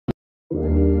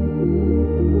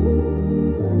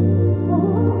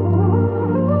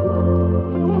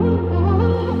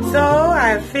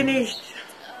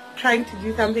trying to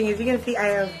do something. As you can see, I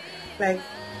have like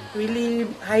really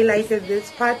highlighted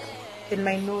this part in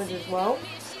my nose as well.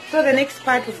 So the next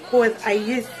part, of course, I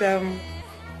use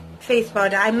face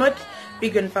powder. I'm not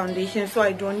big on foundation, so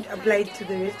I don't apply it to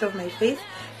the rest of my face.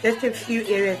 Just a few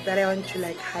areas that I want to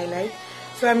like highlight.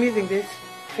 So I'm using this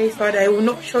face powder. I will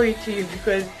not show it to you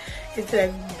because it's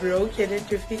like broken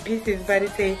into pieces, but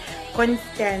it's a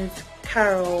Constance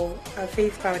Carol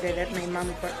face powder that my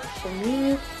mom got for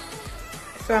me.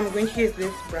 So I'm going to use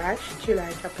this brush to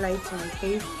like apply it to my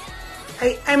face.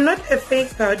 I'm not a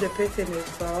face powder person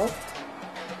as well.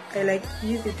 I like to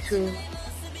use it to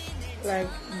like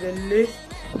the list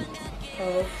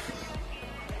of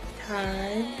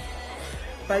time,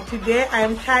 but today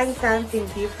I'm trying something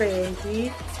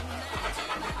differently.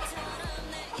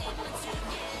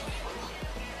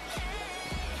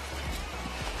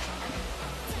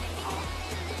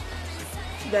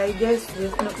 The idea is to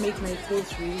just not make my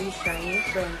face really shiny,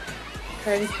 so I'm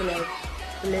trying to like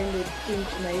blend it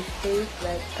into my face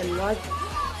like a lot.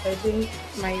 I think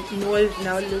my nose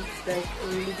now looks like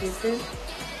really different.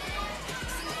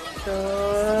 So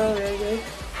we're just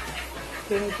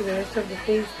going to the rest of the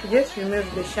face to just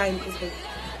remove the shine, because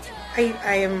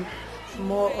I am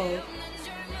more of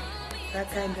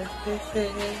that kind of person.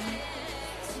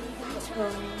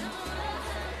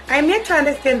 I'm yet to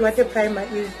understand what a primer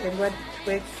is and what it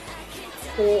works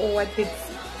for, or what it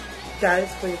does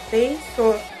for your face.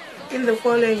 So in the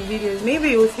following videos, maybe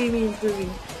you'll see me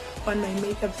improving on my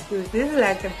makeup skills. This is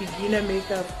like a beginner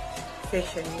makeup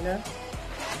session, you know.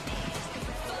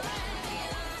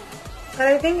 But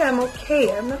I think I'm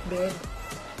okay. I'm not bad.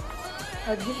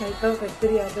 I'll give myself a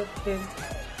 3 out of 10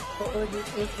 for all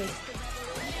these efforts.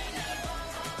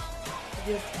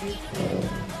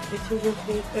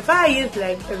 If I use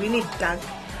like a really dark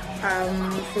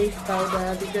face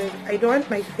powder, because I don't want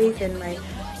my face and my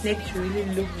neck to really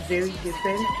look very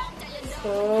different.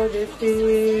 So this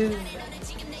is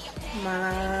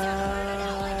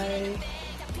my,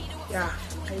 yeah,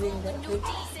 I think that looks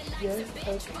just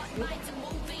okay.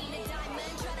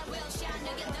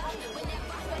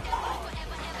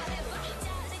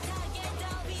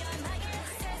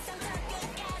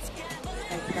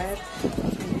 Like that.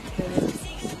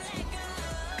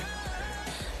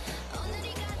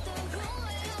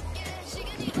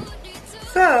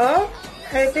 So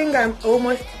I think I'm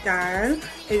almost done.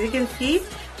 As you can see,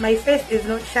 my face is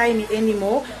not shiny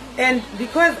anymore, and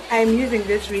because I'm using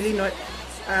this really not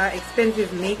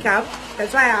expensive makeup,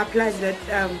 that's why I applied that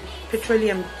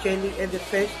petroleum jelly at the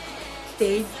first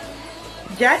stage,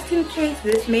 just in case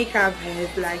this makeup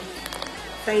has like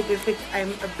side effects.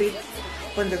 I'm a bit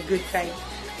on the good side.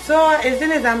 So as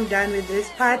soon as I'm done with this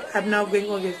part, I'm now going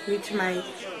obviously to my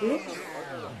lips,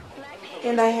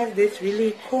 and I have this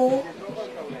really cool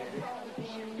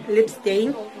lip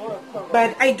stain,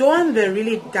 but I don't want the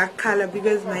really dark color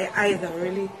because my eyes are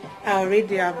already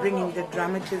bringing the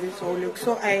drama to this whole look.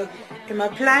 So I am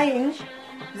applying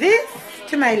this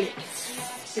to my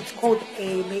lips. It's called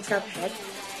a makeup hat.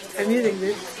 I'm using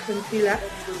this concealer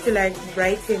to like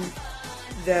brighten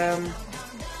the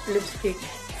lipstick.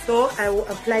 So I will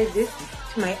apply this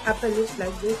to my upper lip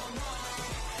like this.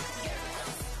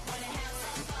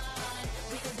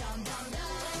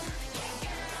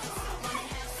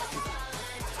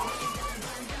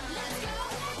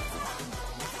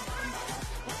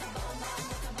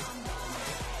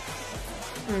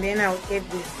 And then I'll add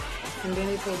this, and then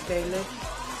it will dilute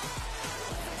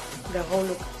the whole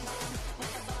look.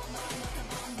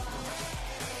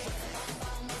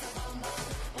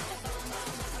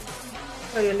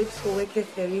 So your lips will work as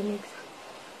a remix.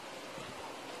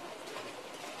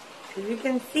 As you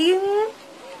can see,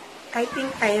 I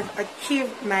think I have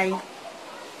achieved my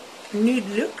nude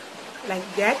look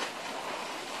like that.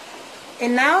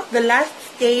 And now the last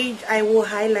stage, I will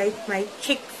highlight my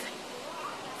cheeks.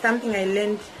 Something I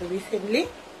learned recently.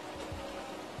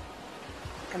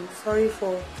 I'm sorry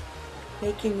for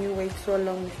making you wait so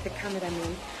long, Mr.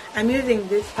 Cameraman. I'm using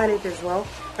this palette as well,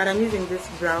 but I'm using this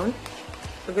brown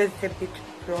because it's a bit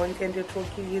bronze and it will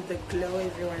give you the glow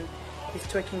everyone is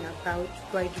talking about.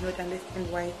 So I do not understand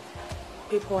why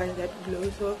people want that glow.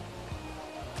 So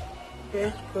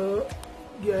just go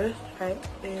just right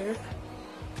there.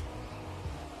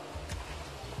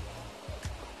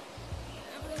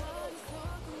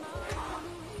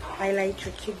 Highlight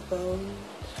your cheekbones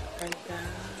like that.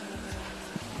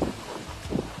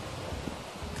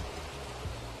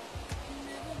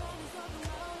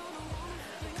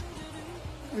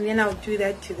 And then I'll do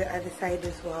that to the other side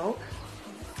as well.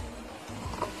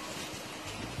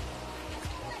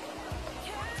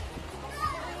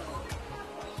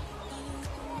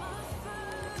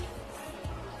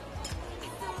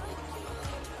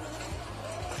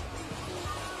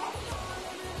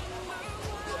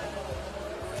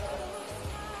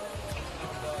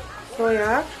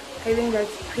 tutorial. I think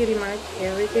that's pretty much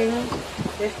everything.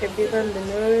 Just a bit on the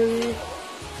nose,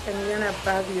 and you're gonna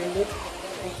bug your lips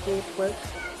like it works.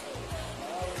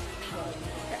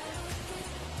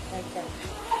 Like that.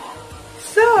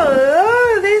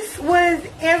 So this was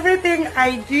everything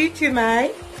I do to my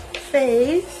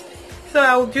face. So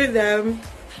I'll do the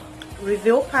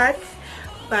reveal part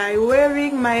by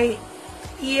wearing my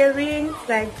earrings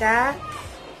like that,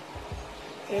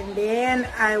 and then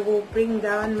I will bring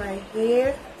down my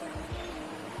hair,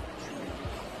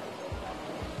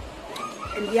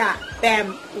 and yeah,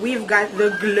 bam, we've got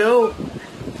the glow.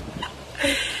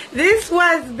 This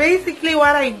was basically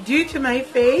what I do to my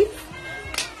face.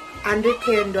 Under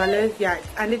 $10, yeah, it's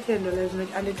under $10,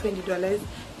 not under $20.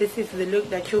 This is the look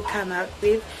that you'll come out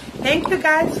with. Thank you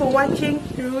guys for watching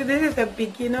through. This is a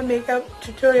beginner makeup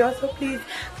tutorial, so please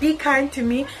be kind to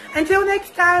me. Until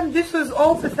next time, this was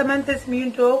all for Samantha's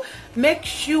Mundo. Make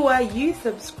sure you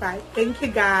subscribe. Thank you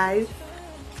guys.